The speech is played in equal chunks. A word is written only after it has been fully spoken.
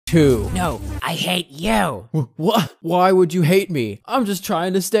too. No, I hate you. What? Why would you hate me? I'm just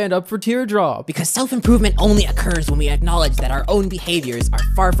trying to stand up for Teardrop. Because self-improvement only occurs when we acknowledge that our own behaviors are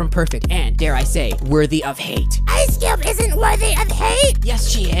far from perfect and, dare I say, worthy of hate. Ice Cube isn't worthy of hate! Yes,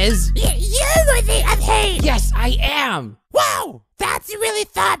 she is. You're worthy of hate! Yes, I am. Wow! That's really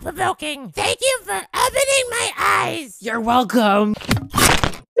thought-provoking! Thank you for opening my eyes! You're welcome.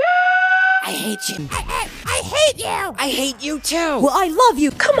 I hate you. I hate you! I hate you too. Well, I love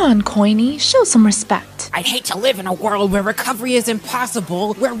you. Come on, Coiny, show some respect. I'd hate to live in a world where recovery is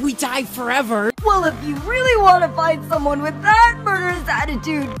impossible, where we die forever. Well, if you really want to find someone with that murderous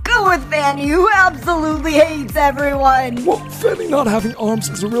attitude, go with Fanny, who absolutely hates everyone. Well, Fanny not having arms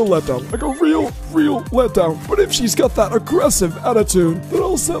is a real letdown. Like a real letdown. But if she's got that aggressive attitude, then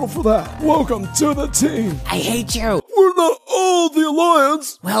I'll settle for that. Welcome to the team. I hate you. We're not all the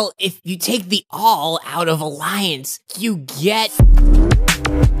Alliance. Well, if you take the all out of Alliance, you get...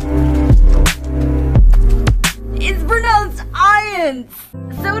 It's pronounced Iance.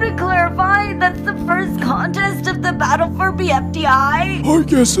 So to clarify, that's the first contest of the battle for BFDI? I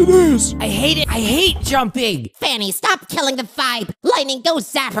guess it is. I hate it. I hate jumping. Fanny, stop killing the vibe! Lightning, go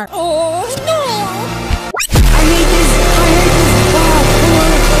zap her! Oh, no! I hate this.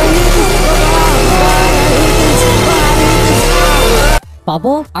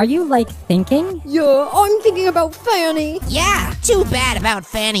 Bubble, are you, like, thinking? Yeah, I'm thinking about Fanny. Yeah, too bad about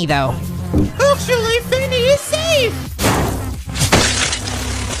Fanny, though. Actually, Fanny is safe!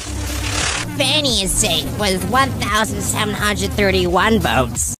 Fanny is safe with 1,731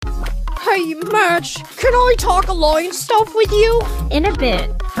 votes. Hey, Match, can I talk Alliance stuff with you? In a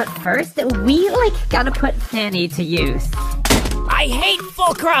bit, but first, we, gotta put Fanny to use. I hate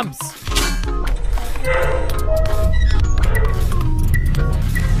fulcrums.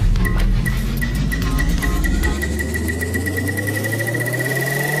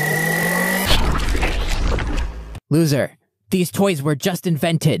 Loser, these toys were just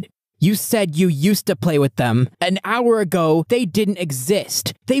invented. You said you used to play with them. An hour ago, they didn't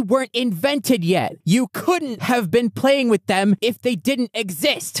exist. They weren't invented yet. You couldn't have been playing with them if they didn't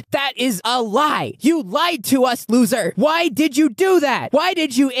exist. That is a lie. You lied to us, loser. Why did you do that? Why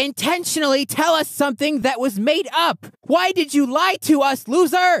did you intentionally tell us something that was made up? Why did you lie to us,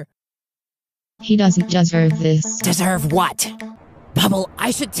 loser? He doesn't deserve this. Deserve what? Bubble,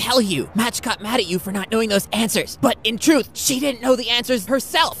 I should tell you. Match got mad at you for not knowing those answers. But in truth, she didn't know the answers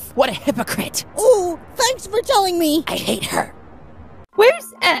herself. What a hypocrite. Ooh, thanks for telling me. I hate her.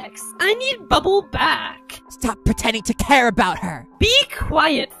 Where's X? I need Bubble back. Stop pretending to care about her. Be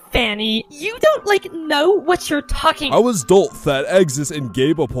quiet, Fanny. You don't, know what you're talking. I was dolt that exis in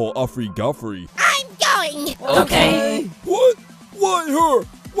Gabapole Uffrey Guffrey. I'm going! Okay. What? Why her?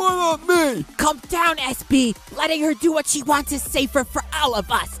 Why not me? Calm down, SB. Letting her do what she wants is safer for all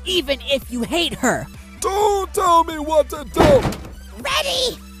of us, even if you hate her. Don't tell me what to do.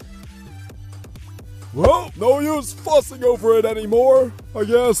 Ready? Well, no use fussing over it anymore, I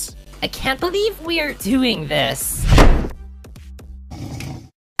guess. I can't believe we are doing this.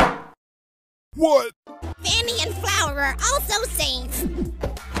 What? Fanny and Flower are also safe.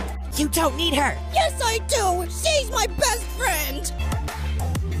 You don't need her. Yes, I do. She's my best friend.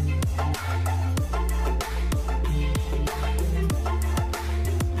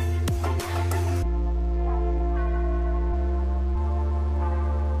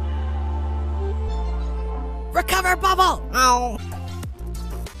 Recover, Bubble! Oh.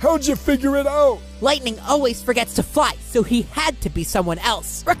 How'd you figure it out? Lightning always forgets to fly, so he had to be someone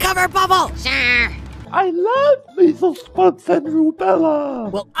else. Recover, Bubble! Sure. I love measles, mumps, and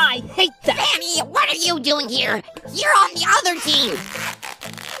rubella. Well, I hate that. Fanny, what are you doing here? You're on the other team.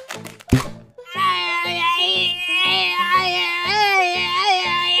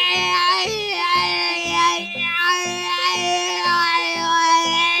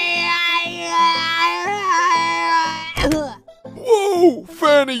 Whoa,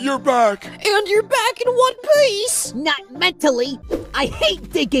 Fanny, you're back. And you're back in one piece. Not mentally. I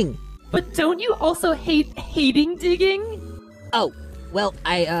hate digging. But don't you also hate hating digging? Oh, well,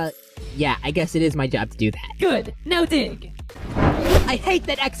 yeah, I guess it is my job to do that. Good, now dig. I hate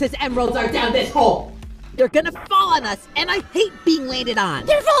that X's emeralds are down this hole. They're gonna fall on us, and I hate being landed on.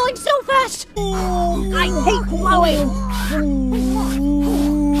 They're falling so fast. I hate blowing.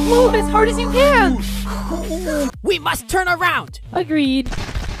 Move as hard as you can. We must turn around. Agreed.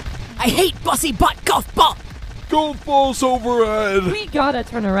 I hate bossy butt golf ball. Golf balls overhead. We gotta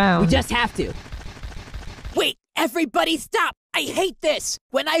turn around. We just have to. Wait, everybody stop. I hate this!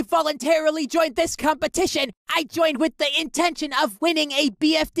 When I voluntarily joined this competition, I joined with the intention of winning a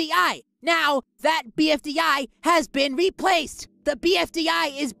BFDI. Now, that BFDI has been replaced. The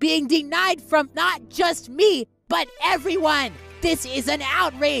BFDI is being denied from not just me, but everyone. This is an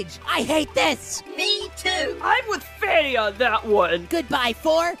outrage. I hate this. Me too. I'm with Fanny on that one. Goodbye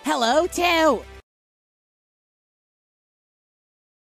 4, hello 2.